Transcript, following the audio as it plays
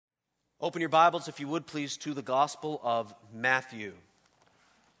Open your Bibles, if you would please, to the Gospel of Matthew.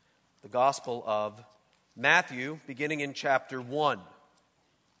 The Gospel of Matthew, beginning in chapter 1.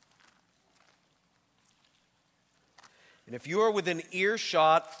 And if you are within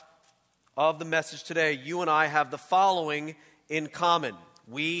earshot of the message today, you and I have the following in common.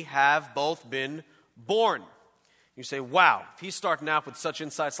 We have both been born. You say, wow, if he's starting out with such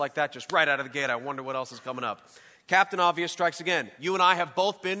insights like that just right out of the gate, I wonder what else is coming up. Captain Obvious strikes again. You and I have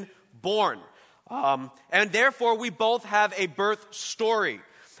both been born. And therefore, we both have a birth story.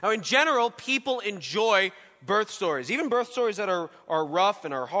 Now, in general, people enjoy birth stories, even birth stories that are rough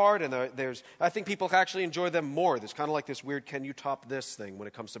and are hard, and I think people actually enjoy them more. There's kind of like this weird can you top this thing when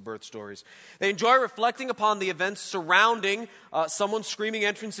it comes to birth stories. They enjoy reflecting upon the events surrounding someone's screaming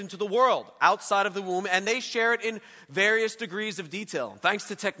entrance into the world outside of the womb, and they share it in various degrees of detail. Thanks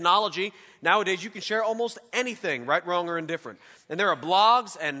to technology, nowadays you can share almost anything, right, wrong, or indifferent. And there are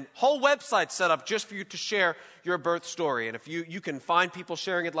blogs and whole websites set up just for you to share your birth story. And if you can find people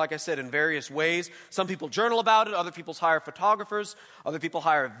sharing it, like I said, in various ways. Some people journal about it, other people hire photographers, other people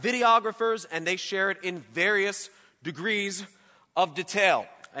hire videographers, and they share it in various degrees of detail.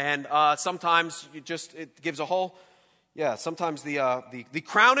 And sometimes it gives a whole... sometimes the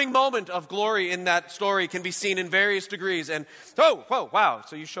crowning moment of glory in that story can be seen in various degrees. And, wow,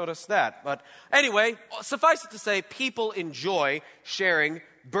 so you showed us that. But anyway, suffice it to say, people enjoy sharing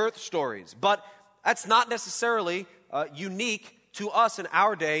birth stories. But that's not necessarily unique to us in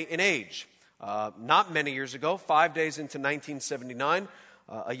our day and age. Not many years ago, 5 days into 1979,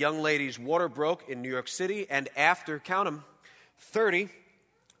 a young lady's water broke in New York City. And after, count 'em, 30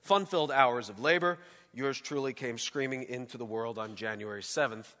 fun-filled hours of labor, yours truly came screaming into the world on January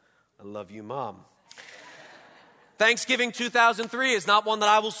 7th. I love you, Mom. Thanksgiving 2003 is not one that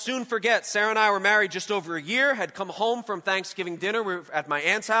I will soon forget. Sarah and I were married just over a year, had come home from Thanksgiving dinner. We were at my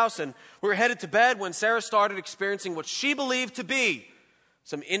aunt's house, and we were headed to bed when Sarah started experiencing what she believed to be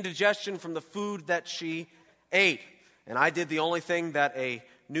some indigestion from the food that she ate. And I did the only thing that a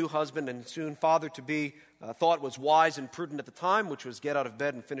new husband and soon father-to-be thought was wise and prudent at the time, which was get out of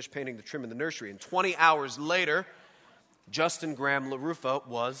bed and finish painting the trim in the nursery. And 20 hours later, Justin Graham LaRufa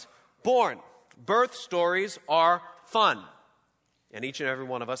was born. Birth stories are fun, and each and every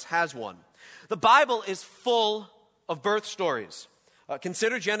one of us has one. The Bible is full of birth stories.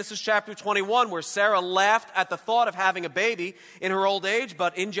 Consider Genesis chapter 21, where Sarah laughed at the thought of having a baby in her old age,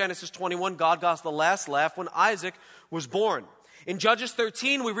 but in Genesis 21, God got the last laugh when Isaac was born. In Judges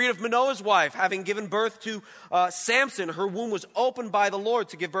 13, we read of Manoah's wife having given birth to Samson. Her womb was opened by the Lord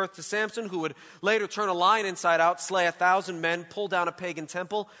to give birth to Samson, who would later turn a lion inside out, slay 1,000 men, pull down a pagan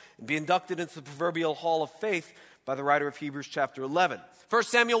temple, and be inducted into the proverbial hall of faith by the writer of Hebrews chapter 11. 1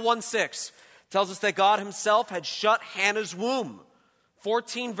 Samuel 1:6 tells us that God himself had shut Hannah's womb.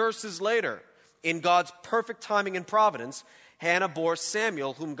 14 verses later, in God's perfect timing and providence, Hannah bore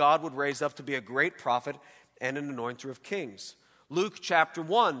Samuel, whom God would raise up to be a great prophet and an anointer of kings. Luke chapter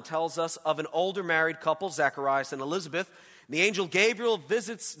 1 tells us of an older married couple, Zacharias and Elizabeth. The angel Gabriel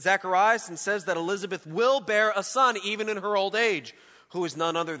visits Zacharias and says that Elizabeth will bear a son even in her old age, who is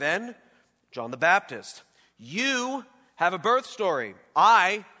none other than John the Baptist. You have a birth story.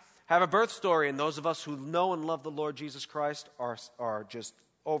 I have a birth story, and those of us who know and love the Lord Jesus Christ are just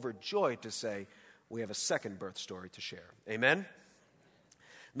overjoyed to say we have a second birth story to share. Amen?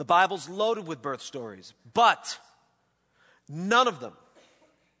 The Bible's loaded with birth stories, but none of them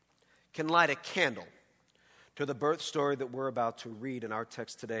can light a candle to the birth story that we're about to read in our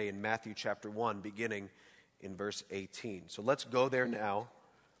text today in Matthew chapter 1, beginning in verse 18. So let's go there now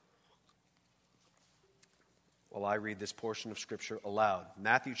while I read this portion of Scripture aloud.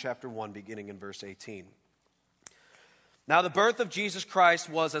 Matthew chapter 1, beginning in verse 18. Now the birth of Jesus Christ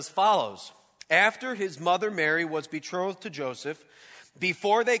was as follows. After his mother Mary was betrothed to Joseph,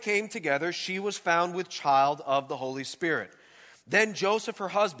 before they came together, she was found with child of the Holy Spirit. Then Joseph, her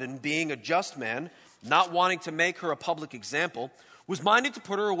husband, being a just man, not wanting to make her a public example, was minded to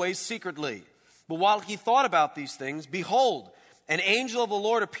put her away secretly. But while he thought about these things, behold, an angel of the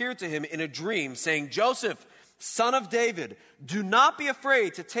Lord appeared to him in a dream, saying, Joseph, son of David, do not be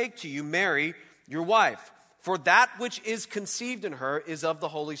afraid to take to you Mary, your wife, for that which is conceived in her is of the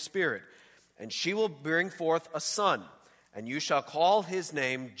Holy Spirit. And she will bring forth a son, and you shall call his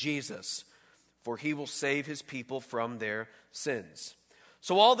name Jesus, for he will save his people from their sins.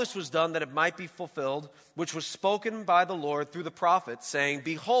 So all this was done that it might be fulfilled, which was spoken by the Lord through the prophet, saying,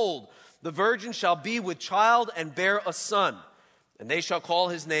 Behold, the virgin shall be with child and bear a son, and they shall call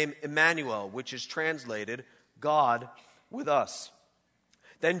his name Emmanuel, which is translated God with us.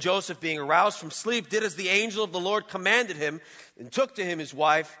 Then Joseph, being aroused from sleep, did as the angel of the Lord commanded him, and took to him his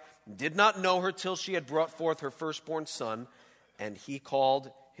wife, did not know her till she had brought forth her firstborn son, and he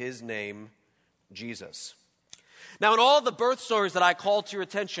called his name Jesus. Now, in all the birth stories that I called to your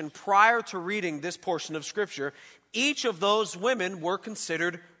attention prior to reading this portion of Scripture, each of those women were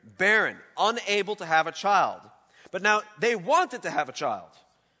considered barren, unable to have a child. But now, they wanted to have a child.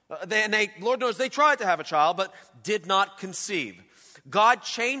 Lord knows they tried to have a child, but did not conceive. God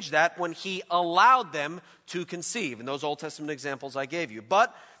changed that when he allowed them to conceive, in those Old Testament examples I gave you.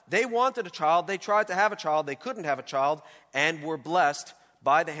 But they wanted a child, they tried to have a child, they couldn't have a child, and were blessed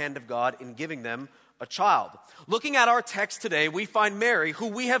by the hand of God in giving them a child. Looking at our text today, we find Mary, who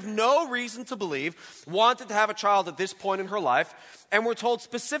we have no reason to believe wanted to have a child at this point in her life, and we're told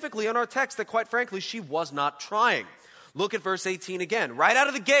specifically in our text that, quite frankly, she was not trying. Look at verse 18 again. Right out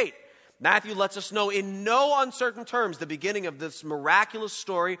of the gate, Matthew lets us know in no uncertain terms the beginning of this miraculous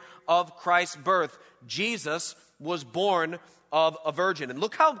story of Christ's birth. Jesus was born of a virgin. And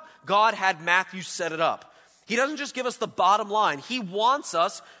look how God had Matthew set it up. He doesn't just give us the bottom line. He wants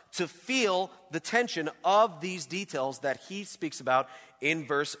us to feel the tension of these details that he speaks about in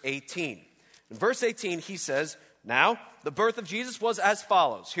verse 18. In verse 18, he says, now, the birth of Jesus was as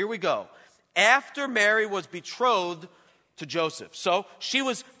follows. Here we go. After Mary was betrothed to Joseph. So she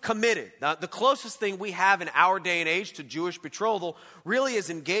was committed. Now, the closest thing we have in our day and age to Jewish betrothal really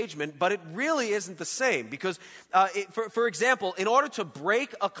is engagement, but it really isn't the same because, for example, in order to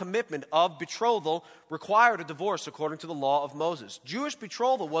break a commitment of betrothal required a divorce according to the law of Moses. Jewish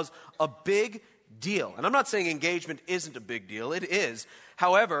betrothal was a big deal. And I'm not saying engagement isn't a big deal. It is.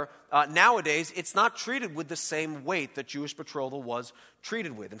 However, nowadays, it's not treated with the same weight that Jewish betrothal was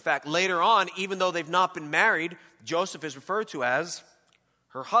treated with. In fact, later on, even though they've not been married, Joseph is referred to as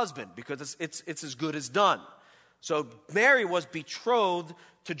her husband because it's as good as done. So Mary was betrothed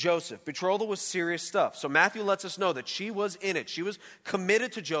to Joseph. Betrothal was serious stuff. So Matthew lets us know that she was in it. She was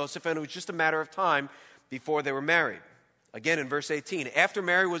committed to Joseph, and it was just a matter of time before they were married. Again, in verse 18, after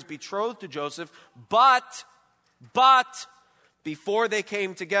Mary was betrothed to Joseph, but before they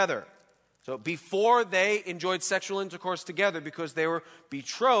came together. So before they enjoyed sexual intercourse together because they were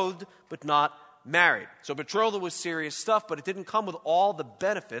betrothed but not married. So betrothal was serious stuff, but it didn't come with all the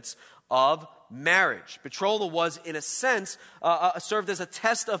benefits of marriage. Betrothal was, in a sense, served as a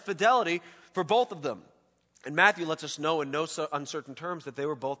test of fidelity for both of them. And Matthew lets us know in no uncertain terms that they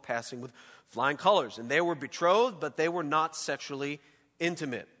were both passing with flying colors. And they were betrothed, but they were not sexually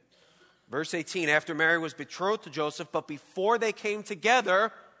intimate. Verse 18, after Mary was betrothed to Joseph, but before they came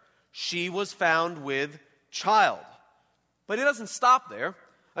together, she was found with child. But it doesn't stop there.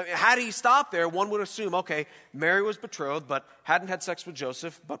 I mean, had he stopped there, one would assume, okay, Mary was betrothed, but hadn't had sex with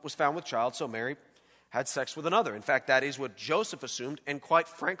Joseph, but was found with child, so Mary had sex with another. In fact, that is what Joseph assumed, and quite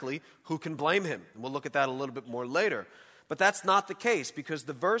frankly, who can blame him? And we'll look at that a little bit more later. But that's not the case, because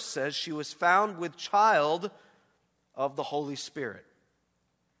the verse says she was found with child of the Holy Spirit.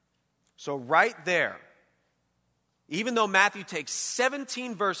 So right there, even though Matthew takes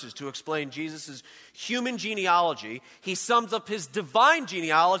 17 verses to explain Jesus' human genealogy, he sums up his divine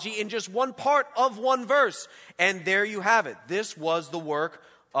genealogy in just one part of one verse. And there you have it. This was the work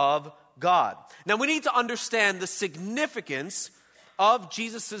of God. Now we need to understand the significance of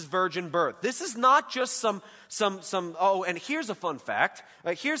Jesus' virgin birth. This is not just and here's a fun fact.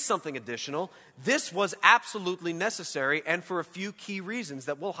 Here's something additional. This was absolutely necessary and for a few key reasons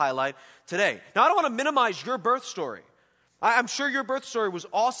that we'll highlight today. Now, I don't want to minimize your birth story. I'm sure your birth story was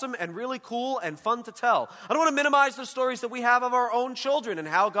awesome and really cool and fun to tell. I don't want to minimize the stories that we have of our own children and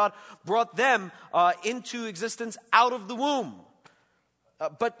how God brought them into existence out of the womb.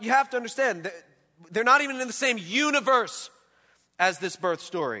 But you have to understand, they're not even in the same universe as this birth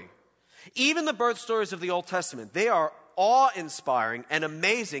story. Even the birth stories of the Old Testament, they are awe-inspiring and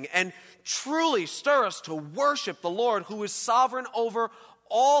amazing and truly stir us to worship the Lord who is sovereign over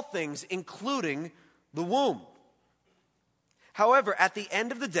all things, including the womb. However, at the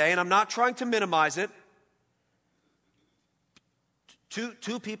end of the day, and I'm not trying to minimize it,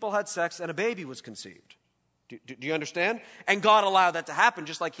 two people had sex and a baby was conceived. Do you understand? And God allowed that to happen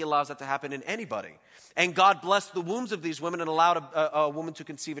just like he allows that to happen in anybody. And God blessed the wombs of these women and allowed a woman to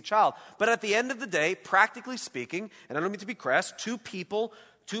conceive a child. But at the end of the day, practically speaking, and I don't mean to be crass, two people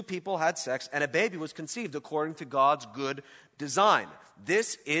had sex and a baby was conceived according to God's good design.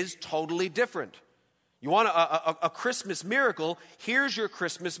 This is totally different. You want a Christmas miracle? Here's your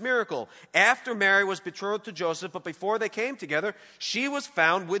Christmas miracle. After Mary was betrothed to Joseph, but before they came together, she was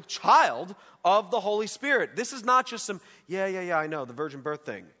found with child of the Holy Spirit. This is not just some, I know, the virgin birth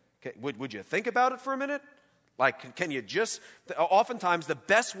thing. Okay, would you think about it for a minute? Like, can you just, oftentimes the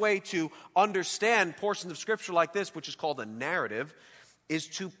best way to understand portions of Scripture like this, which is called a narrative, is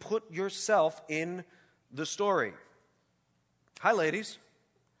to put yourself in the story. Hi, ladies.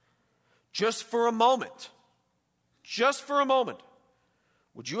 Just for a moment,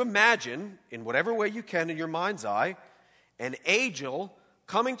 would you imagine, in whatever way you can in your mind's eye, an angel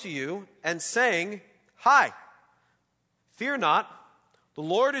coming to you and saying, "Hi, fear not, the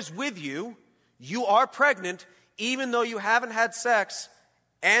Lord is with you. You are pregnant, even though you haven't had sex,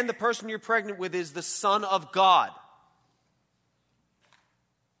 and the person you're pregnant with is the Son of God."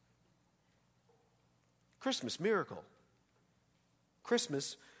 Christmas miracle.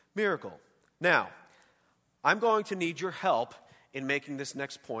 Christmas miracle. Now, I'm going to need your help in making this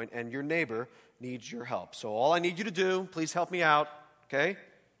next point, and your neighbor needs your help. So all I need you to do, please help me out, okay?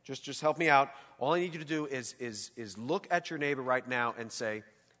 Just help me out. All I need you to do is look at your neighbor right now and say,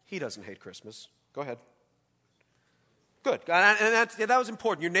 "He doesn't hate Christmas." Go ahead. Good. And that was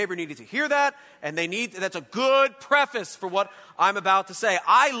important. Your neighbor needed to hear that, and that's a good preface for what I'm about to say.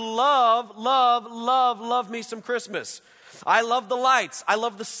 I love me some Christmas. I love the lights. I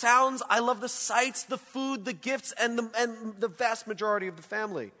love the sounds. I love the sights, the food, the gifts, and the vast majority of the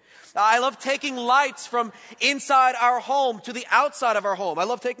family. I love taking lights from inside our home to the outside of our home. I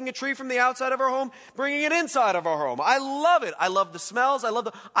love taking a tree from the outside of our home, bringing it inside of our home. I love it. I love the smells. I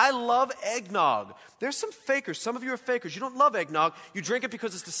love eggnog. There's some fakers. Some of you are fakers. You don't love eggnog. You drink it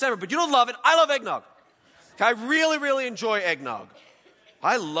because it's December, but you don't love it. I love eggnog. Okay, I really, really enjoy eggnog.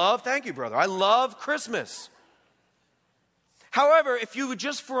 Thank you, brother. I love Christmas. However, if you would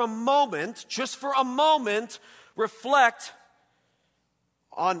just for a moment, reflect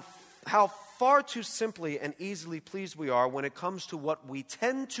on how far too simply and easily pleased we are when it comes to what we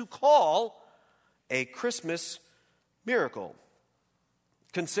tend to call a Christmas miracle.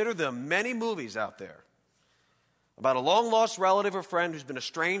 Consider the many movies out there about a long-lost relative or friend who's been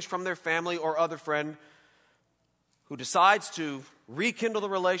estranged from their family or other friend who decides to rekindle the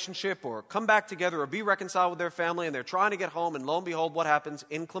relationship or come back together or be reconciled with their family, and they're trying to get home, and lo and behold, what happens?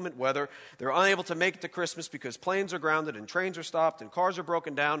 Inclement weather. They're unable to make it to Christmas because planes are grounded and trains are stopped and cars are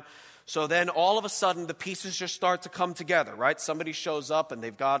broken down. So then all of a sudden the pieces just start to come together, right? Somebody shows up and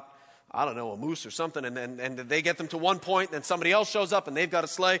they've got, I don't know, a moose or something, and they get them to one point, and then somebody else shows up and they've got a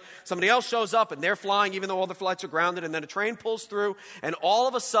sleigh. Somebody else shows up and they're flying even though all the flights are grounded, and then a train pulls through, and all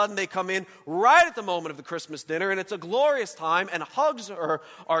of a sudden they come in right at the moment of the Christmas dinner, and it's a glorious time, and hugs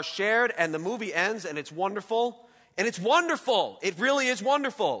are shared, and the movie ends, and it's wonderful. And it's wonderful. It really is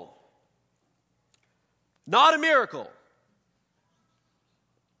wonderful. Not a miracle.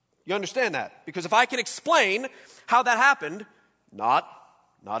 You understand that? Because if I can explain how that happened, not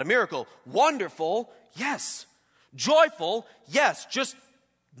a miracle. Wonderful, yes. Joyful, yes. Just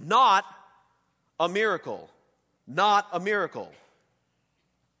not a miracle. Not a miracle.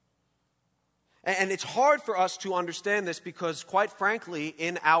 And it's hard for us to understand this because, quite frankly,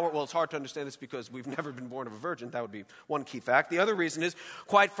 it's hard to understand this because we've never been born of a virgin. That would be one key fact. The other reason is,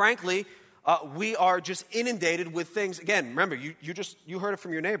 quite frankly, we are just inundated with things. Again, remember, you heard it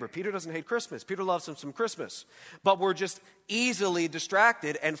from your neighbor. Peter doesn't hate Christmas. Peter loves him some Christmas. But we're just easily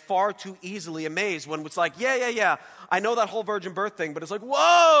distracted and far too easily amazed when it's like, yeah, I know that whole virgin birth thing, but it's like,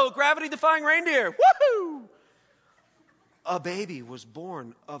 whoa, gravity-defying reindeer, woohoo! A baby was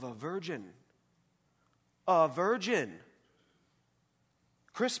born of a virgin. A virgin.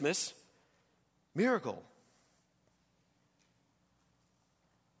 Christmas, miracle.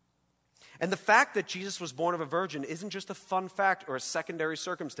 And the fact that Jesus was born of a virgin isn't just a fun fact or a secondary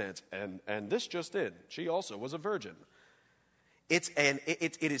circumstance. And this just did. She also was a virgin. It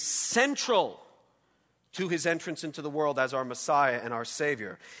is central to his entrance into the world as our Messiah and our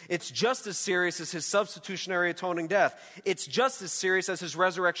Savior. It's just as serious as his substitutionary atoning death. It's just as serious as his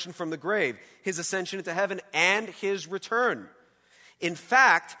resurrection from the grave, his ascension into heaven, and his return. In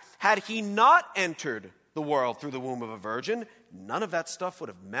fact, had he not entered the world through the womb of a virgin, none of that stuff would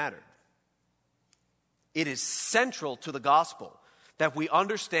have mattered. It is central to the gospel that we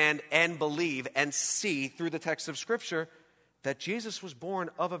understand and believe and see through the text of Scripture that Jesus was born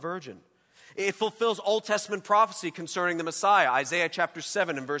of a virgin. It fulfills Old Testament prophecy concerning the Messiah, Isaiah chapter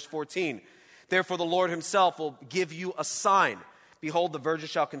 7 and verse 14. Therefore the Lord himself will give you a sign. Behold, the virgin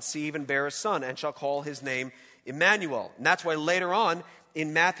shall conceive and bear a son, and shall call his name Emmanuel. And that's why later on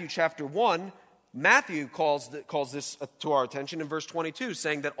in Matthew chapter 1, Matthew calls this to our attention in verse 22,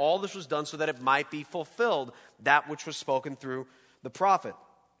 saying that all this was done so that it might be fulfilled, that which was spoken through the prophet.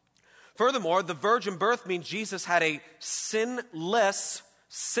 Furthermore, the virgin birth means Jesus had a sinless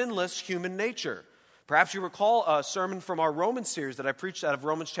human nature. Perhaps you recall a sermon from our Romans series that I preached out of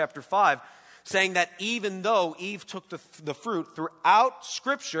Romans chapter 5, saying that even though Eve took the fruit, throughout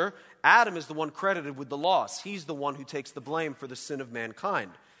Scripture, Adam is the one credited with the loss. He's the one who takes the blame for the sin of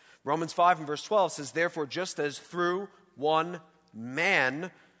mankind. Romans 5 and verse 12 says, therefore, just as through one man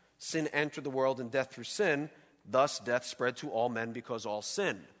sin entered the world and death through sin, thus death spread to all men because all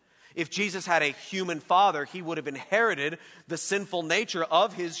sinned. If Jesus had a human father, he would have inherited the sinful nature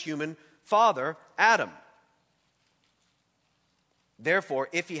of his human father, Adam. Therefore,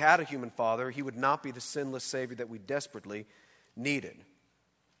 if he had a human father, he would not be the sinless Savior that we desperately needed.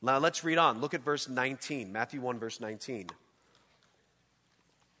 Now let's read on. Look at verse 19, Matthew 1, verse 19.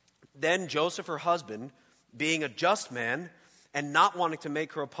 Then Joseph, her husband, being a just man and not wanting to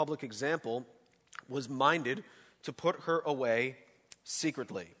make her a public example, was minded to put her away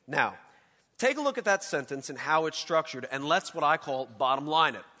secretly. Now, take a look at that sentence and how it's structured, and let's what I call bottom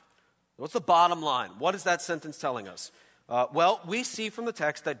line it. What's the bottom line? What is that sentence telling us? Well, we see from the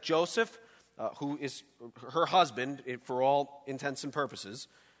text that Joseph, who is her husband for all intents and purposes,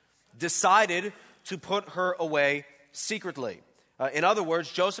 decided to put her away secretly. In other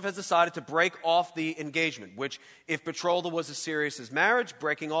words, Joseph has decided to break off the engagement, which if betrothal was as serious as marriage,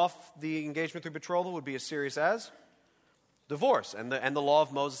 breaking off the engagement through betrothal would be as serious as divorce. And the law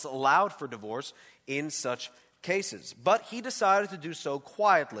of Moses allowed for divorce in such cases. But he decided to do so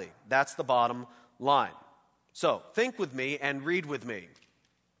quietly. That's the bottom line. So think with me and read with me.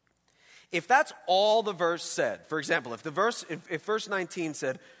 If that's all the verse said, for example, if verse 19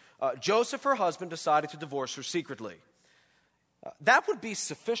 said, Joseph, her husband, decided to divorce her secretly, that would be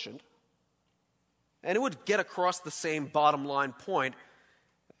sufficient, and it would get across the same bottom line point,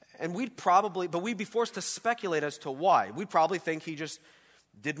 and we'd be forced to speculate as to why. We'd probably think he just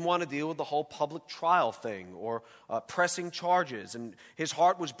didn't want to deal with the whole public trial thing or pressing charges, and his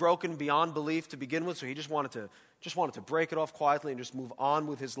heart was broken beyond belief to begin with, so he just wanted to break it off quietly and just move on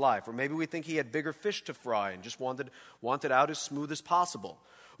with his life. Or maybe we think he had bigger fish to fry and just wanted out as smooth as possible.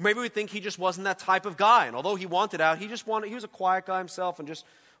 Maybe we think he just wasn't that type of guy, and although he wanted out, he was a quiet guy himself and just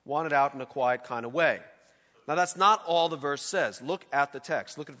wanted out in a quiet kind of way. Now, that's not all the verse says. Look at the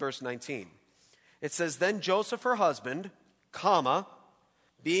text. Look at verse 19. It says, then Joseph, her husband,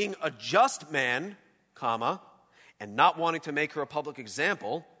 being a just man, and not wanting to make her a public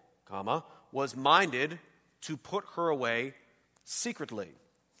example, was minded to put her away secretly.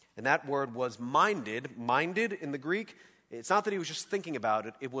 And that word was minded. Minded in the Greek, it's not that he was just thinking about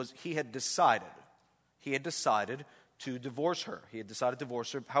it. It was he had decided. He had decided to divorce her. He had decided to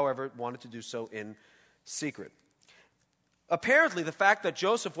divorce her, however, wanted to do so in secret. Apparently, the fact that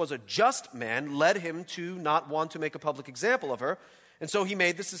Joseph was a just man led him to not want to make a public example of her, and so he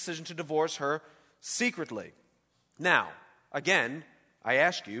made this decision to divorce her secretly. Now, again, I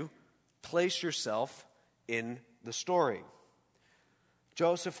ask you, place yourself in the story.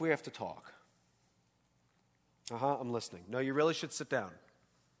 Joseph, we have to talk. I'm listening. No, you really should sit down.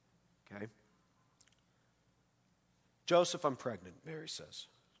 Okay? Joseph, I'm pregnant, Mary says.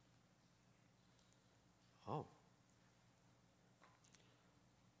 Oh.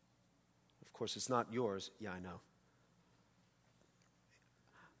 Of course, it's not yours. Yeah, I know.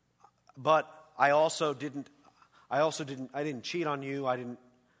 But I didn't cheat on you. I've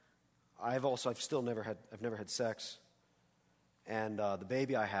never had sex. And the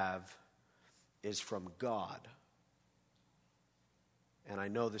baby I have is from God. And I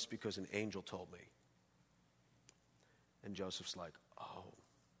know this because an angel told me. And Joseph's like, oh.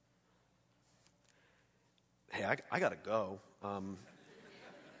 Hey, I got to go.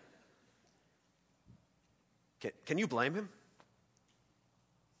 Can you blame him?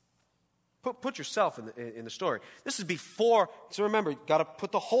 Put yourself in the story. This is before, so remember, got to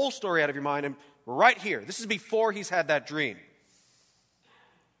put the whole story out of your mind, and right here, this is before he's had that dream.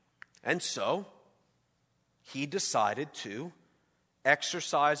 And so, he decided to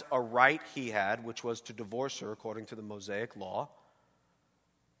exercise a right he had, which was to divorce her according to the Mosaic law,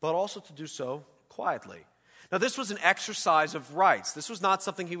 but also to do so quietly. Now, this was an exercise of rights. This was not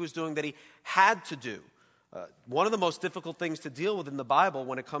something he was doing that he had to do. One of the most difficult things to deal with in the Bible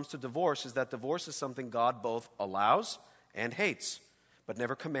when it comes to divorce is that divorce is something God both allows and hates, but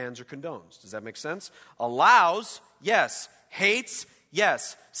never commands or condones. Does that make sense? Allows, yes. Hates,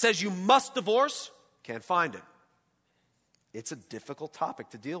 yes. Says you must divorce, can't find it. It's a difficult topic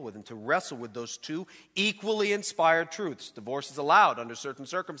to deal with and to wrestle with those two equally inspired truths. Divorce is allowed under certain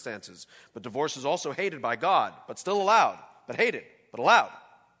circumstances, but divorce is also hated by God, but still allowed, but hated, but allowed,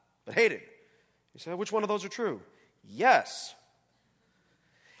 but hated. You say, which one of those are true? Yes.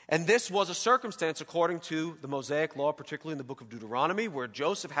 And this was a circumstance according to the Mosaic law, particularly in the book of Deuteronomy, where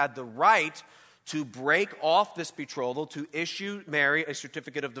Joseph had the right to break off this betrothal, to issue Mary a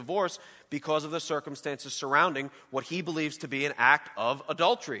certificate of divorce because of the circumstances surrounding what he believes to be an act of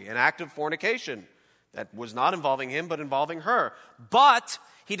adultery, an act of fornication that was not involving him but involving her. But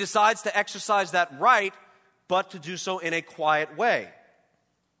he decides to exercise that right, but to do so in a quiet way.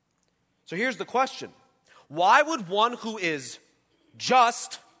 So here's the question. Why would one who is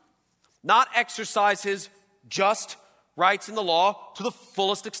just not exercise his just rights in the law to the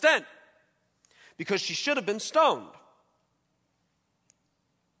fullest extent? Because she should have been stoned.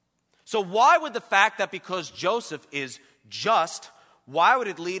 So why would the fact that because Joseph is just, why would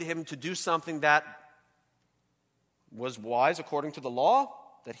it lead him to do something that was wise according to the law?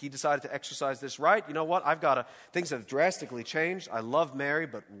 That he decided to exercise this right? You know what? Things have drastically changed. I love Mary,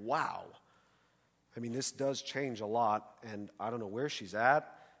 but wow. I mean, this does change a lot, and I don't know where she's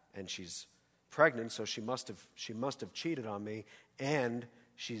at, and she's pregnant, so she must have cheated on me, and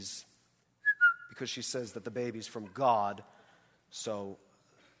because she says that the baby's from God, so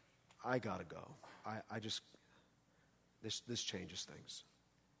I gotta go. This changes things.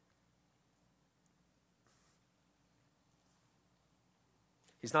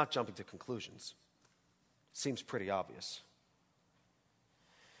 He's not jumping to conclusions. Seems pretty obvious.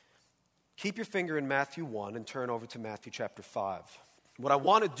 Keep your finger in Matthew 1 and turn over to Matthew chapter 5. What I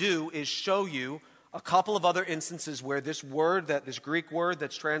want to do is show you a couple of other instances where this Greek word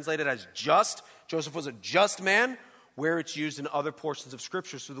that's translated as just, Joseph was a just man, where it's used in other portions of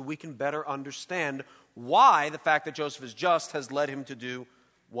Scripture so that we can better understand why the fact that Joseph is just has led him to do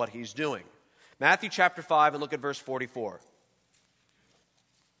what he's doing. Matthew chapter 5, and look at verse 44.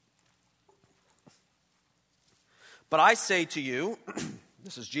 But I say to you,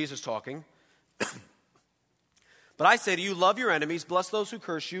 this is Jesus talking, but I say to you, love your enemies, bless those who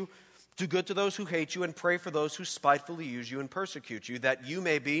curse you, do good to those who hate you, and pray for those who spitefully use you and persecute you, that you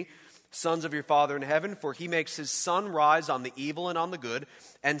may be sons of your Father in heaven, for he makes his sun rise on the evil and on the good,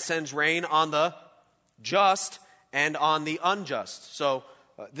 and sends rain on the just and on the unjust. So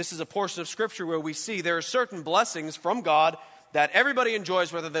this is a portion of Scripture where we see there are certain blessings from God that everybody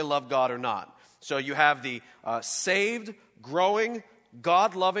enjoys whether they love God or not. So you have the saved, growing,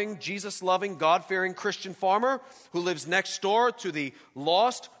 God-loving, Jesus-loving, God-fearing Christian farmer who lives next door to the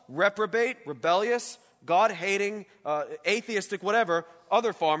lost, reprobate, rebellious, God-hating, atheistic, whatever,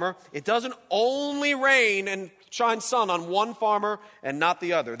 other farmer. It doesn't only rain and shine sun on one farmer and not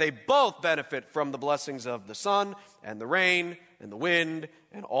the other. They both benefit from the blessings of the sun and the rain and the wind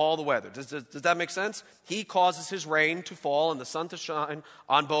and all the weather. Does that make sense? He causes his rain to fall and the sun to shine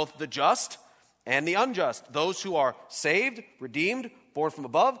on both the just and the unjust, those who are saved, redeemed, born from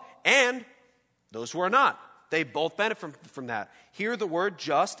above, and those who are not. They both benefit from that. Here the word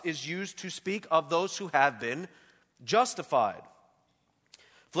just is used to speak of those who have been justified.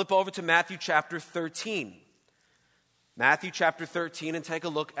 Flip over to Matthew chapter 13. Matthew chapter 13, and take a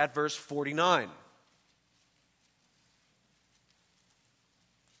look at verse 49.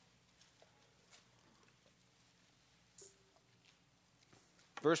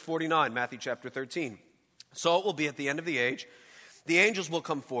 Verse 49, Matthew chapter 13. So it will be at the end of the age, the angels will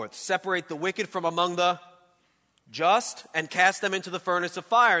come forth, separate the wicked from among the just, and cast them into the furnace of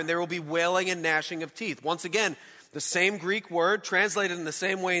fire, and there will be wailing and gnashing of teeth. Once again, the same Greek word, translated in the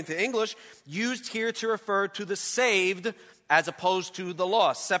same way into English, used here to refer to the saved as opposed to the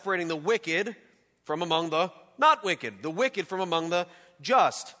lost, separating the wicked from among the not wicked, the wicked from among the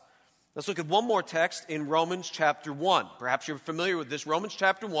just. Let's look at one more text in Romans chapter 1. Perhaps you're familiar with this. Romans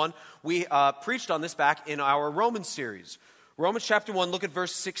chapter 1, we preached on this back in our Romans series. Romans chapter 1, look at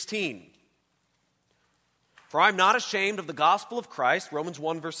verse 16. For I'm not ashamed of the gospel of Christ, Romans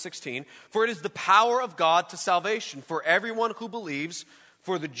 1 verse 16, for it is the power of God to salvation for everyone who believes,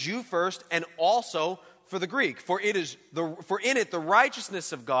 for the Jew first and also for the Greek. For in it the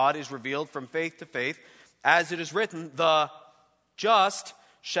righteousness of God is revealed from faith to faith, as it is written, the just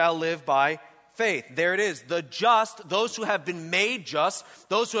shall live by faith. There it is. The just, those who have been made just,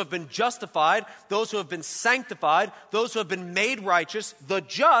 those who have been justified, those who have been sanctified, those who have been made righteous, the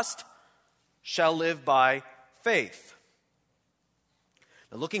just shall live by faith.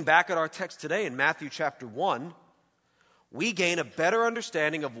 Now, looking back at our text today in Matthew chapter 1, we gain a better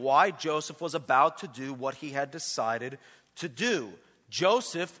understanding of why Joseph was about to do what he had decided to do.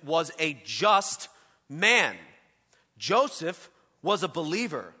 Joseph was a just man. Joseph was a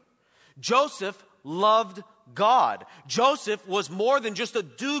believer. Joseph loved God. Joseph was more than just a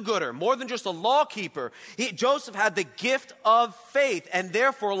do-gooder, more than just a lawkeeper. Joseph had the gift of faith, and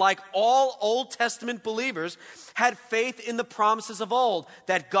therefore, like all Old Testament believers, had faith in the promises of old,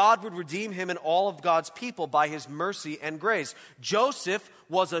 that God would redeem him and all of God's people by his mercy and grace. Joseph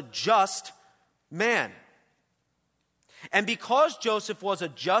was a just man. And because Joseph was a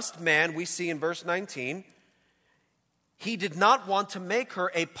just man, we see in verse 19, he did not want to make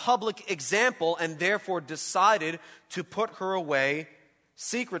her a public example and therefore decided to put her away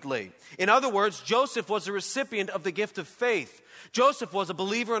secretly. In other words, Joseph was a recipient of the gift of faith. Joseph was a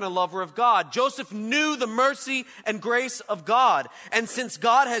believer and a lover of God. Joseph knew the mercy and grace of God. And since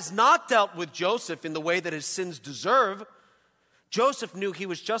God has not dealt with Joseph in the way that his sins deserve, Joseph knew he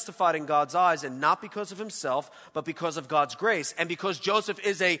was justified in God's eyes, and not because of himself, but because of God's grace. And because Joseph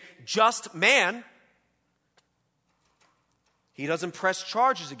is a just man, he doesn't press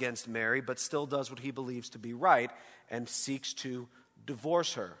charges against Mary, but still does what he believes to be right and seeks to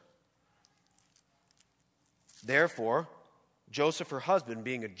divorce her. Therefore, Joseph, her husband,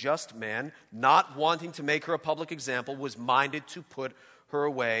 being a just man, not wanting to make her a public example, was minded to put her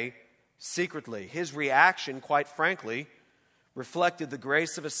away secretly. His reaction, quite frankly, reflected the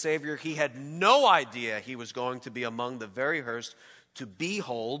grace of a Savior he had no idea he was going to be among the very first to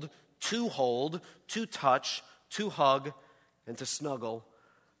behold, to hold, to touch, to hug, and to snuggle,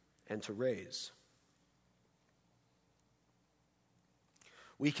 and to raise.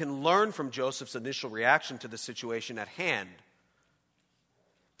 We can learn from Joseph's initial reaction to the situation at hand,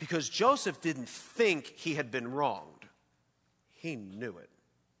 because Joseph didn't think he had been wronged. He knew it.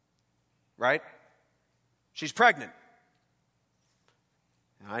 Right? She's pregnant.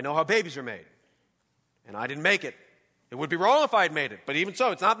 And I know how babies are made. And I didn't make it. It would be wrong if I had made it. But even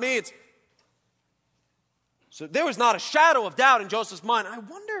so, it's not me. So there was not a shadow of doubt in Joseph's mind. I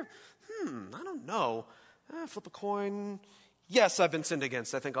wonder, I don't know. Flip a coin. Yes, I've been sinned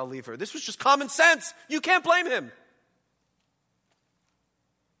against. I think I'll leave her. This was just common sense. You can't blame him.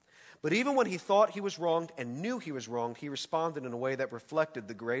 But even when he thought he was wronged and knew he was wronged, he responded in a way that reflected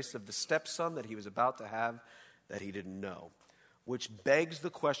the grace of the stepson that he was about to have that he didn't know. Which begs the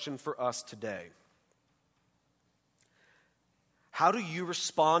question for us today. How do you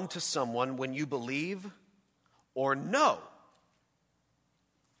respond to someone when you believe or know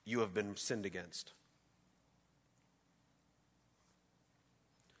you have been sinned against?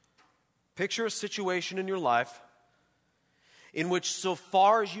 Picture a situation in your life in which, so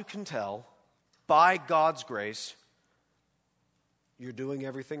far as you can tell, by God's grace, you're doing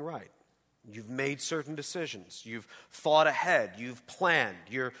everything right. You've made certain decisions. You've thought ahead. You've planned.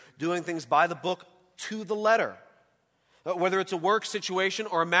 You're doing things by the book to the letter. Whether it's a work situation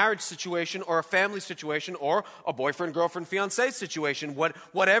or a marriage situation or a family situation or a boyfriend, girlfriend, fiancé situation,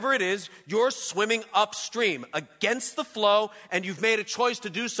 whatever it is, you're swimming upstream against the flow, and you've made a choice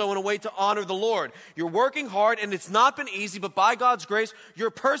to do so in a way to honor the Lord. You're working hard, and it's not been easy, but by God's grace, you're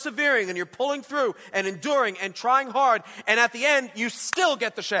persevering and you're pulling through and enduring and trying hard, and at the end, you still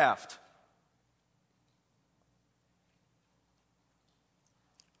get the shaft.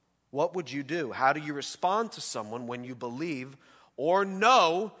 What would you do? How do you respond to someone when you believe or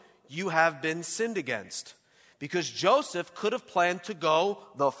know you have been sinned against? Because Joseph could have planned to go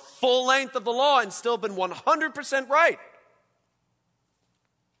the full length of the law and still been 100% right.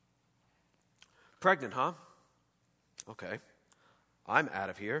 Pregnant, huh? Okay. I'm out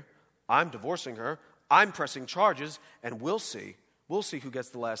of here. I'm divorcing her. I'm pressing charges, and we'll see. We'll see who gets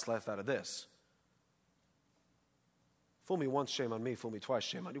the last laugh out of this. Fool me once, shame on me. Fool me twice,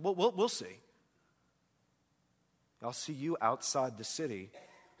 shame on you. We'll see. I'll see you outside the city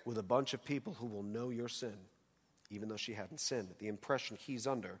with a bunch of people who will know your sin, even though she hadn't sinned. The impression he's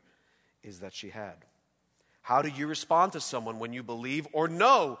under is that she had. How do you respond to someone when you believe or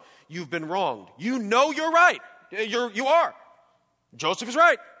know you've been wronged? You know you're right. You are. Joseph is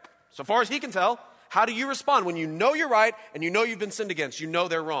right, so far as he can tell. How do you respond when you know you're right and you know you've been sinned against? You know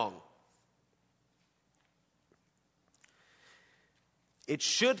they're wrong. It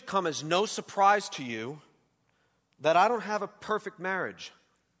should come as no surprise to you that I don't have a perfect marriage.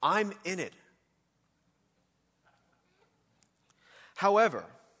 I'm in it. However,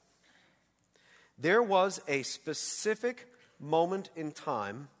 there was a specific moment in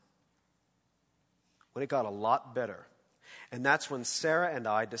time when it got a lot better. And that's when Sarah and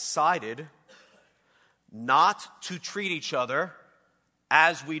I decided not to treat each other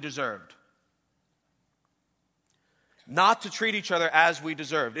as we deserved. Not to treat each other as we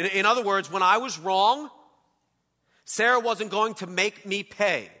deserved. In other words, when I was wrong, Sarah wasn't going to make me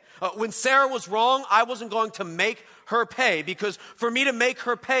pay. When Sarah was wrong, I wasn't going to make her pay, because for me to make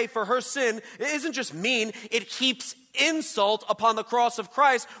her pay for her sin isn't just mean, it heaps insult upon the cross of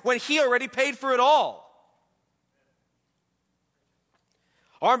Christ when he already paid for it all.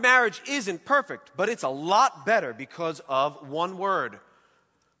 Our marriage isn't perfect, but it's a lot better because of one word: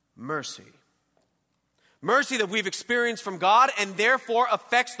 mercy. Mercy that we've experienced from God and therefore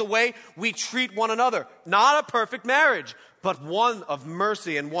affects the way we treat one another. Not a perfect marriage, but one of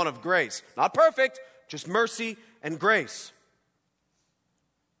mercy and one of grace. Not perfect, just mercy and grace.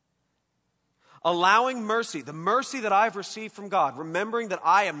 Allowing mercy, the mercy that I've received from God, remembering that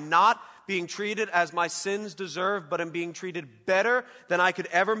I am not being treated as my sins deserve, but am being treated better than I could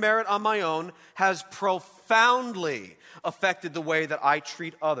ever merit on my own, has profoundly affected the way that I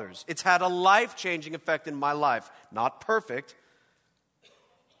treat others. It's had a life-changing effect in my life. Not perfect,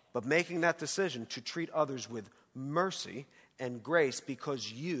 but making that decision to treat others with mercy and grace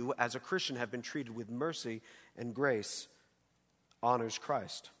because you, as a Christian, have been treated with mercy and grace honors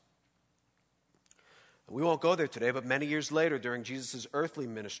Christ. We won't go there today, but many years later, during Jesus' earthly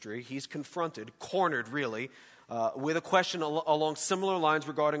ministry, he's confronted, cornered really, with a question along similar lines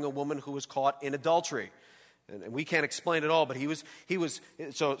regarding a woman who was caught in adultery. And we can't explain it all, but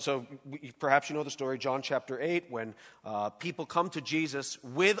perhaps you know the story, John chapter 8, when people come to Jesus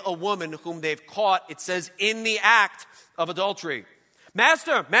with a woman whom they've caught, it says, in the act of adultery.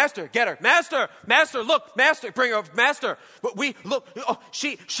 Master, get her. Master, look, master, bring her, master. But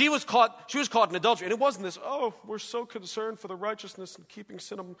she was caught in adultery. And it wasn't this, we're so concerned for the righteousness and keeping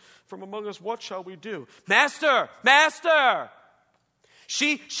sin from among us. What shall we do? Master.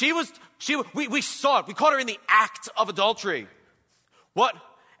 We saw it. We caught her in the act of adultery. What?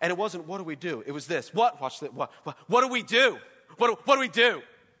 And it wasn't, what do we do? It was this. What? Watch this. What do we do? What do we do?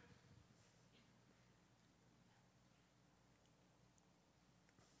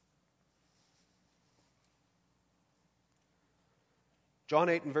 John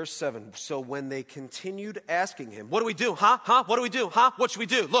 8 and verse 7. So when they continued asking him, what do we do? Huh? What do we do? What should we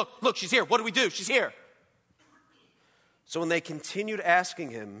do? Look, she's here. What do we do? She's here. So when they continued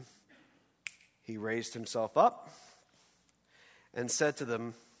asking him, he raised himself up and said to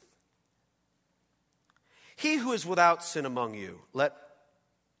them, he who is without sin among you, let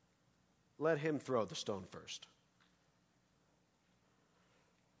him throw the stone first.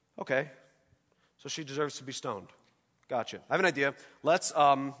 Okay, so she deserves to be stoned. Gotcha. I have an idea. Let's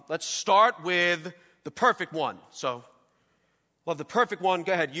start with the perfect one. So, well, the perfect one.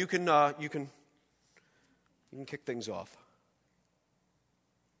 Go ahead. You can kick things off.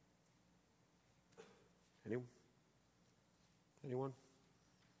 Anyone?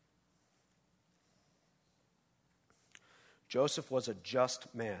 Joseph was a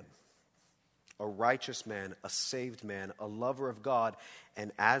just man, a righteous man, a saved man, a lover of God,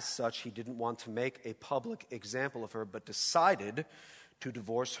 and as such, he didn't want to make a public example of her, but decided to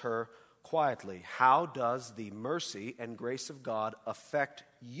divorce her quietly. How does the mercy and grace of God affect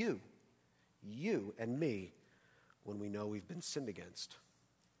you and me, when we know we've been sinned against?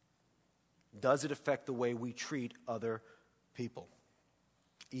 Does it affect the way we treat other people,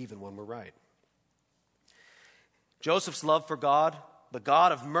 even when we're right? Joseph's love for God, the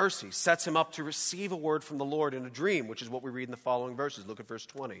God of mercy, sets him up to receive a word from the Lord in a dream, which is what we read in the following verses. Look at verse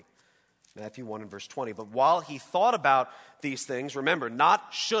 20. Matthew 1 and verse 20. But while he thought about these things, remember, not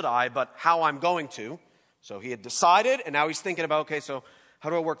should I, but how I'm going to. So he had decided, and now he's thinking about, okay, so how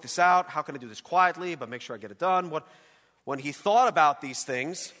do I work this out? How can I do this quietly, but make sure I get it done? When he thought about these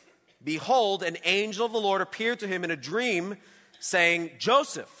things, behold, an angel of the Lord appeared to him in a dream, saying,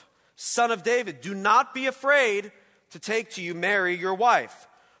 Joseph, son of David, do not be afraid to take to you Mary, your wife,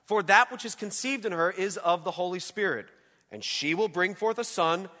 for that which is conceived in her is of the Holy Spirit. And she will bring forth a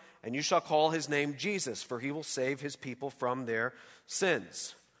son, and you shall call his name Jesus, for he will save his people from their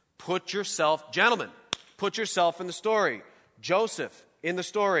sins. Gentlemen, put yourself in the story. Joseph in the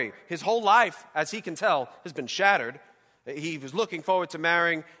story. His whole life, as he can tell, has been shattered. He was looking forward to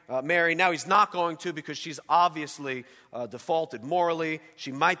marrying Mary. Now he's not going to because she's obviously defaulted morally.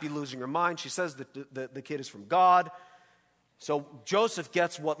 She might be losing her mind. She says that the kid is from God. So Joseph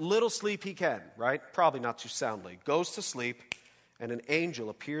gets what little sleep he can, right? Probably not too soundly. Goes to sleep, and an angel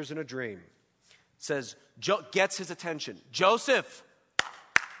appears in a dream. Says, gets his attention. Joseph!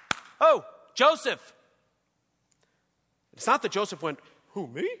 Oh, Joseph! It's not that Joseph went, who,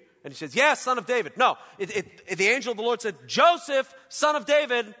 me? And he says, yes, son of David. No, the angel of the Lord said, Joseph, son of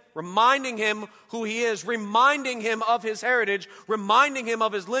David, reminding him who he is, reminding him of his heritage, reminding him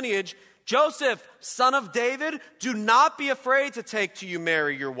of his lineage. Joseph, son of David, do not be afraid to take to you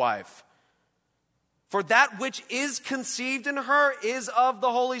Mary, your wife. For that which is conceived in her is of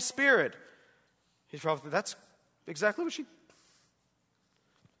the Holy Spirit. He's probably, that's exactly what she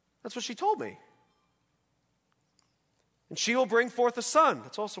told me. And she will bring forth a son.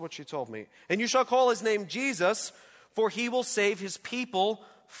 That's also what she told me. And you shall call his name Jesus, for he will save his people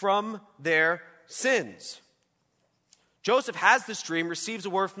from their sins. Joseph has this dream, receives a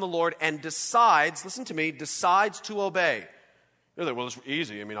word from the Lord, and decides, listen to me, decides to obey. You're like, well, it's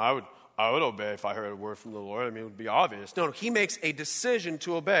easy. I mean, I would obey if I heard a word from the Lord. I mean, it would be obvious. No, he makes a decision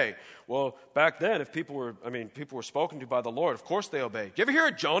to obey. Well, back then, if people were spoken to by the Lord, of course they obeyed. You ever hear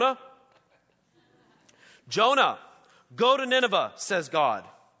of Jonah? Jonah, go to Nineveh, says God.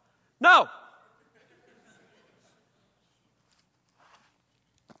 No.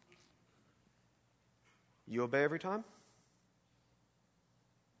 You obey every time?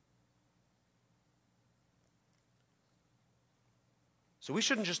 So we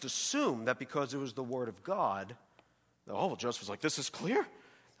shouldn't just assume that because it was the word of God, that, oh, well, Joseph was like, this is clear.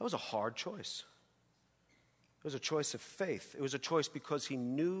 That was a hard choice. It was a choice of faith. It was a choice because he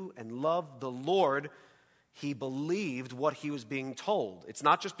knew and loved the Lord. He believed what he was being told. It's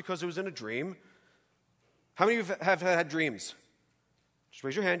not just because it was in a dream. How many of you have had dreams? Just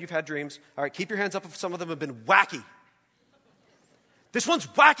raise your hand, you've had dreams. All right, keep your hands up if some of them have been wacky. This one's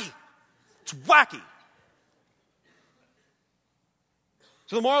wacky. It's wacky.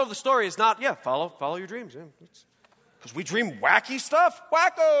 So the moral of the story is not, follow your dreams. Because we dream wacky stuff.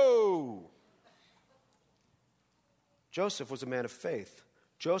 Wacko! Joseph was a man of faith.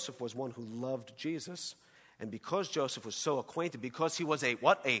 Joseph was one who loved Jesus. And because Joseph was so acquainted, because he was a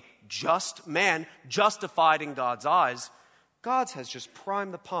just man, justified in God's eyes, God has just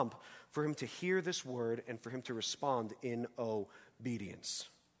primed the pump for him to hear this word and for him to respond in obedience.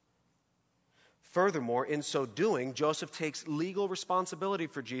 Furthermore, in so doing, Joseph takes legal responsibility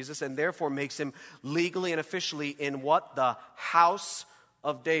for Jesus and therefore makes him legally and officially in what? The house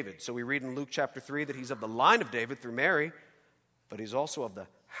of David. So we read in Luke chapter 3 that he's of the line of David through Mary, but he's also of the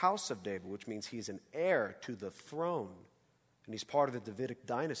house of David, which means he's an heir to the throne. And he's part of the Davidic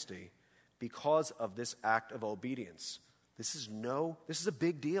dynasty because of this act of obedience. This is a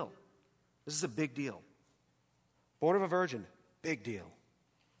big deal. This is a big deal. Born of a virgin, big deal.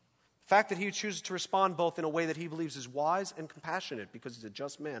 The fact that he chooses to respond both in a way that he believes is wise and compassionate because he's a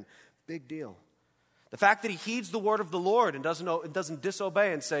just man, big deal. The fact that he heeds the word of the Lord and doesn't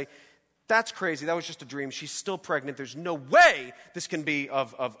disobey and say, that's crazy, that was just a dream, she's still pregnant, there's no way this can be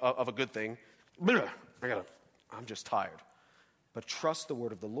of a good thing. I'm just tired. But trust the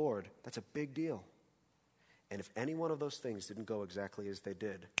word of the Lord, that's a big deal. And if any one of those things didn't go exactly as they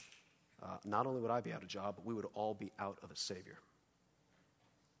did, not only would I be out of a job, but we would all be out of a Savior.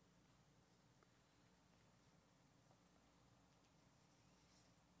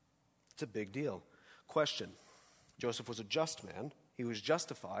 It's a big deal. Question. Joseph was a just man. He was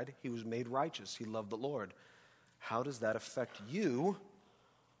justified. He was made righteous. He loved the Lord. How does that affect you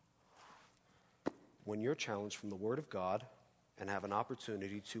when you're challenged from the Word of God and have an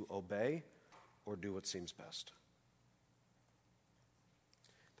opportunity to obey or do what seems best?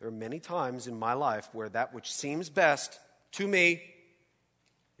 There are many times in my life where that which seems best to me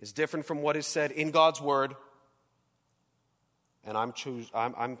is different from what is said in God's Word. And I'm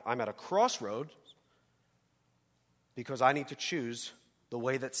at a crossroads because I need to choose the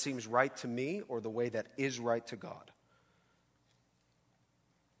way that seems right to me or the way that is right to God.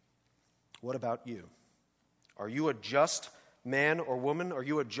 What about you? Are you a just man or woman? Are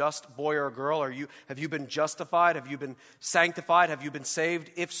you a just boy or girl? Have you been justified? Have you been sanctified? Have you been saved?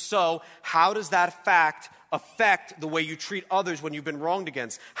 If so, how does that fact affect the way you treat others when you've been wronged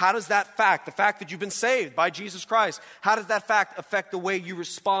against? How does that fact, the fact that you've been saved by Jesus Christ, how does that fact affect the way you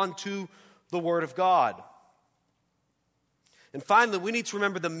respond to the Word of God? And finally, we need to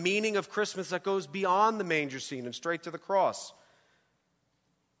remember the meaning of Christmas that goes beyond the manger scene and straight to the cross,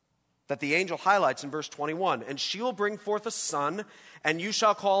 that the angel highlights in verse 21. And she will bring forth a son, and you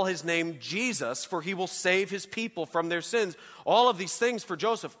shall call his name Jesus, for he will save his people from their sins. All of these things for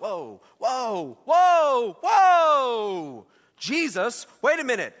Joseph. Whoa, whoa, whoa, whoa. Jesus, wait a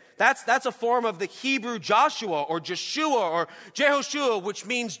minute. That's a form of the Hebrew Joshua or Jeshua or Jehoshua, which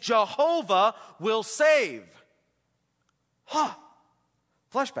means Jehovah will save.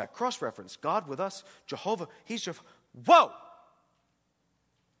 Flashback, cross-reference. God with us, Jehovah, he's Jehovah. Whoa!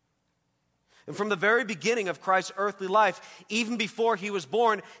 And from the very beginning of Christ's earthly life, even before he was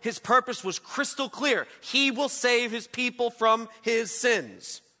born, his purpose was crystal clear. He will save his people from his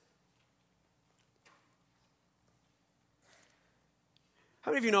sins.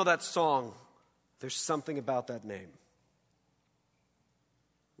 How many of you know that song, There's Something About That Name?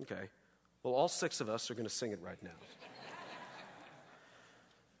 Okay. Well, all 6 of us are going to sing it right now.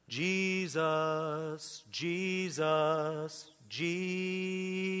 Jesus, Jesus,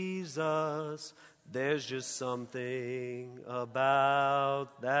 Jesus, there's just something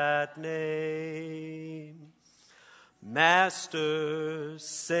about that name. Master,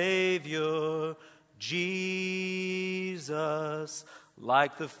 Savior, Jesus,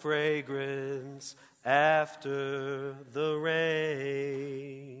 like the fragrance after the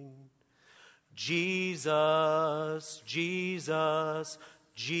rain. Jesus, Jesus,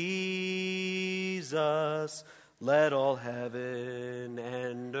 Jesus, let all heaven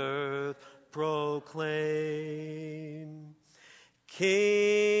and earth proclaim.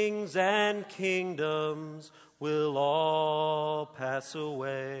 Kings and kingdoms will all pass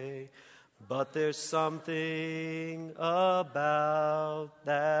away, but there's something about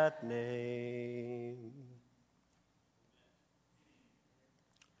that name.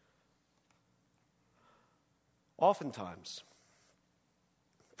 Oftentimes,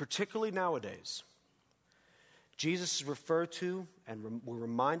 particularly nowadays, Jesus is referred to and we're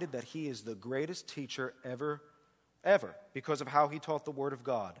reminded that he is the greatest teacher ever because of how he taught the Word of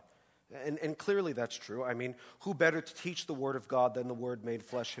God. And clearly that's true. I mean, who better to teach the Word of God than the Word made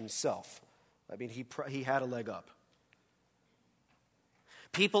flesh himself? I mean, he had a leg up.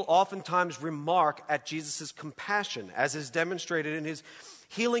 People oftentimes remark at Jesus' compassion, as is demonstrated in his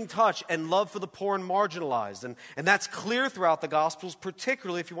healing touch and love for the poor and marginalized. And that's clear throughout the Gospels,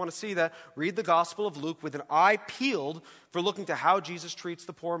 particularly if you want to see that, read the Gospel of Luke with an eye peeled for looking to how Jesus treats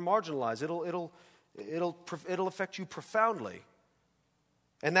the poor and marginalized. It'll affect you profoundly.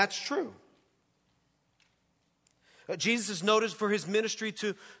 And that's true. Jesus is noted for his ministry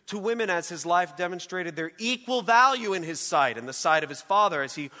to women as his life demonstrated their equal value in his sight and the sight of his Father,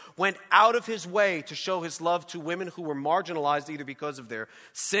 as he went out of his way to show his love to women who were marginalized either because of their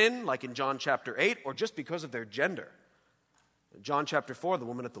sin, like in John chapter 8, or just because of their gender. In John chapter 4, the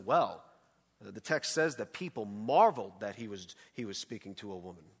woman at the well, the text says that people marveled that he was speaking to a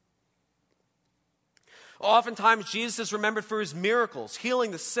woman. Oftentimes, Jesus is remembered for his miracles,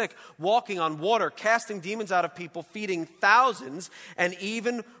 healing the sick, walking on water, casting demons out of people, feeding thousands, and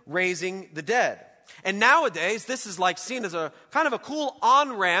even raising the dead. And nowadays, this is like seen as a kind of a cool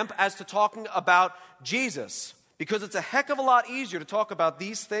on-ramp as to talking about Jesus, because it's a heck of a lot easier to talk about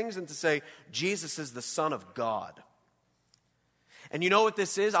these things than to say Jesus is the Son of God. And you know what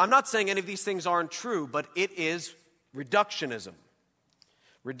this is? I'm not saying any of these things aren't true, but it is reductionism.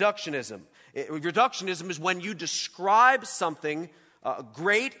 Reductionism is when you describe something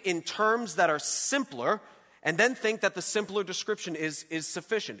great in terms that are simpler and then think that the simpler description is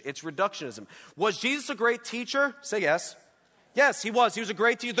sufficient. It's reductionism. Was Jesus a great teacher? Say yes. Yes, he was. He was a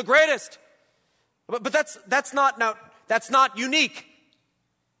great teacher, the greatest. But that's not unique.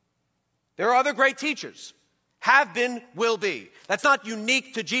 There are other great teachers. Have been, will be. That's not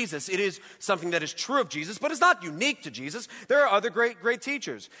unique to Jesus. It is something that is true of Jesus, but it's not unique to Jesus. There are other great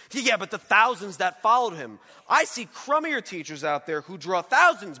teachers. Yeah, but the thousands that followed him. I see crummier teachers out there who draw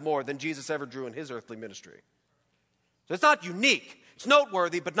thousands more than Jesus ever drew in his earthly ministry. So it's not unique. It's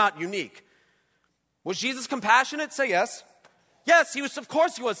noteworthy, but not unique. Was Jesus compassionate? Say yes. Yes, he was. Of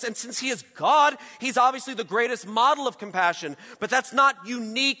course he was. And since he is God, he's obviously the greatest model of compassion. But that's not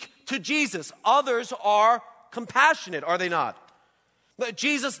unique to Jesus. Others are compassionate, are they not? But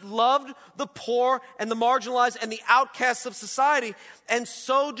Jesus loved the poor and the marginalized and the outcasts of society, and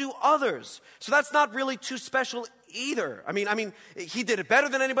so do others. So that's not really too special either. I mean, he did it better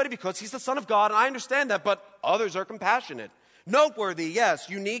than anybody because he's the Son of God, and I understand that, but others are compassionate. Noteworthy, yes.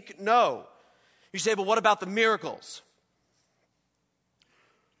 Unique, no. You say, but what about the miracles?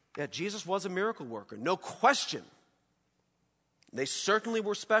 Yeah, Jesus was a miracle worker, no question. They certainly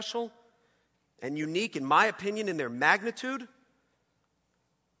were special and unique, in my opinion, in their magnitude.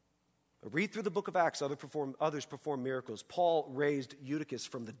 Read through the book of Acts. Others perform miracles. Paul raised Eutychus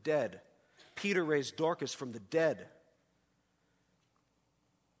from the dead. Peter raised Dorcas from the dead.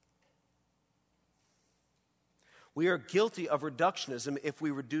 We are guilty of reductionism if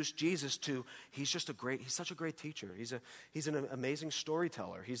we reduce Jesus to, he's such a great teacher. He's an amazing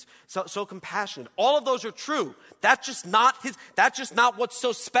storyteller. He's so compassionate. All of those are true. That's just not what's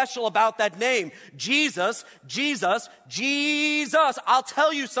so special about that name. Jesus, Jesus, Jesus. I'll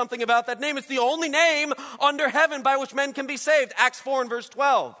tell you something about that name. It's the only name under heaven by which men can be saved. Acts 4 and verse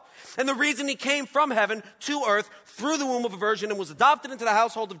 12. And the reason he came from heaven to earth through the womb of a virgin and was adopted into the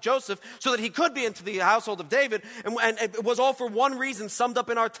household of Joseph so that he could be into the household of David. And it was all for one reason summed up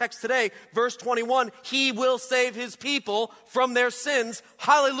in our text today. Verse 21, he will save his people from their sins.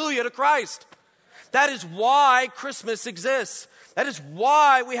 Hallelujah to Christ. That is why Christmas exists. That is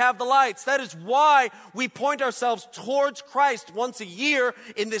why we have the lights. That is why we point ourselves towards Christ once a year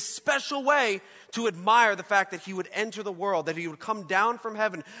in this special way to admire the fact that he would enter the world, that he would come down from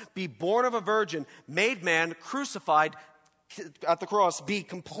heaven, be born of a virgin, made man, crucified at the cross, be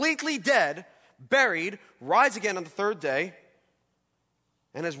completely dead, buried, rise again on the third day,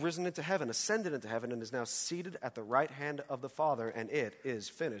 and has risen into heaven, ascended into heaven, and is now seated at the right hand of the Father, and it is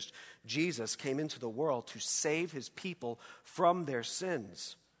finished. Jesus came into the world to save his people from their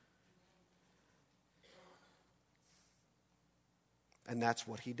sins. And that's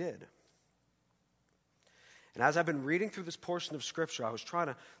what he did. And as I've been reading through this portion of Scripture, I was trying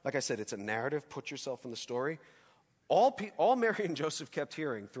to, like I said, it's a narrative, put yourself in the story. All Mary and Joseph kept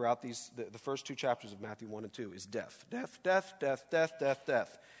hearing throughout the first two chapters of Matthew 1 and 2 is death. Death, death, death, death, death,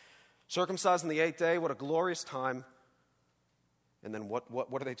 death. Circumcised on the 8th day, what a glorious time. And then what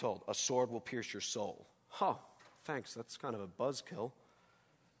are they told? A sword will pierce your soul. Oh, thanks, that's kind of a buzzkill.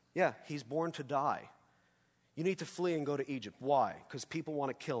 Yeah, he's born to die. You need to flee and go to Egypt. Why? Because people want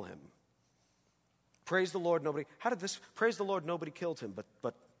to kill him. Praise the Lord, nobody killed him,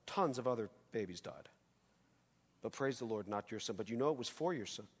 but tons of other babies died. But praise the Lord, not your son. But you know it was for your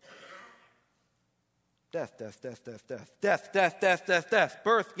son. Death, death, death, death, death. Death, death, death, death, death.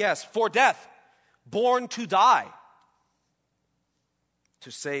 Birth, yes, for death. Born to die. To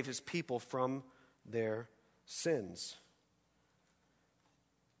save his people from their sins.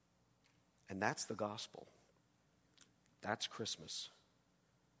 And that's the gospel. That's Christmas.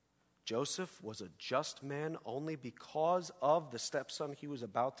 Joseph was a just man only because of the stepson he was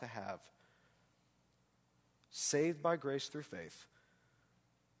about to have. Saved by grace through faith.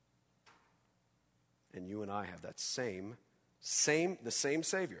 And you and I have that same Savior.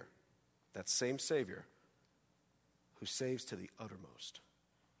 That same Savior who saves to the uttermost.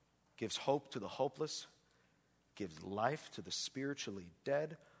 Gives hope to the hopeless. Gives life to the spiritually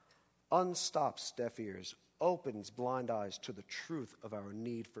dead. Unstops deaf ears. Opens blind eyes to the truth of our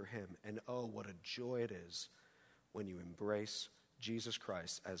need for him. And oh, what a joy it is when you embrace Jesus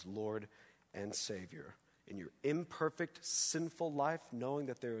Christ as Lord and Savior. In your imperfect, sinful life, knowing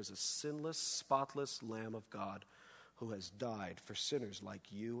that there is a sinless, spotless Lamb of God who has died for sinners like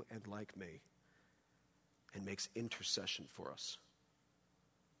you and like me and makes intercession for us.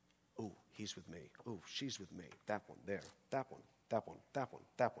 Oh, he's with me. Oh, she's with me. That one there. That one. That one. That one.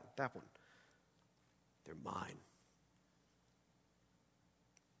 That one. That one. They're mine.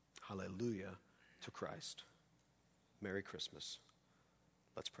 Hallelujah to Christ. Merry Christmas.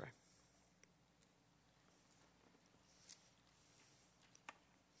 Let's pray.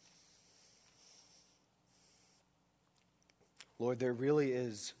 Lord, there really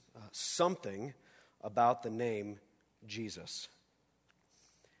is something about the name Jesus.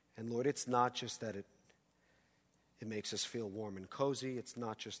 And Lord, it's not just that it makes us feel warm and cozy. It's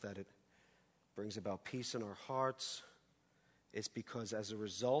not just that it brings about peace in our hearts. It's because as a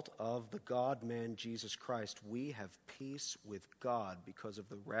result of the God-man Jesus Christ, we have peace with God because of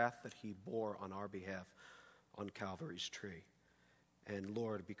the wrath that he bore on our behalf on Calvary's tree. And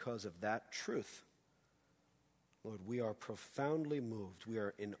Lord, because of that truth, Lord, we are profoundly moved. We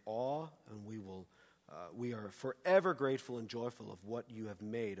are in awe, and we are forever grateful and joyful of what you have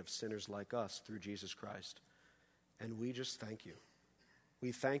made of sinners like us through Jesus Christ. And we just thank you.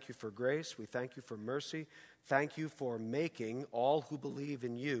 We thank you for grace. We thank you for mercy. Thank you for making all who believe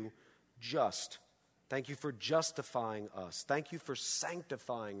in you just. Thank you for justifying us. Thank you for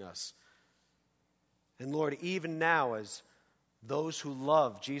sanctifying us. And Lord, even now as those who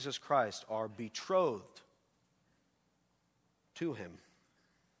love Jesus Christ are betrothed to him,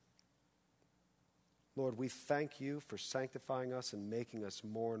 Lord, we thank you for sanctifying us and making us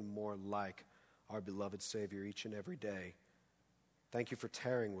more and more like our beloved Savior each and every day. Thank you for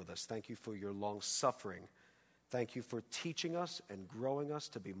tarrying with us. Thank you for your long suffering. Thank you for teaching us and growing us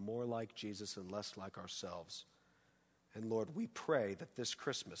to be more like Jesus and less like ourselves. And Lord, we pray that this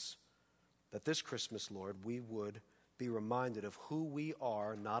Christmas, Lord, we would be reminded of who we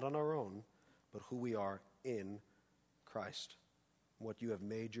are, not on our own, but who we are in Christ, what you have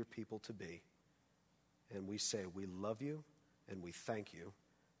made your people to be. And we say we love you and we thank you,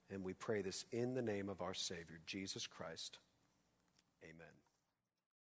 and we pray this in the name of our Savior, Jesus Christ. Amen.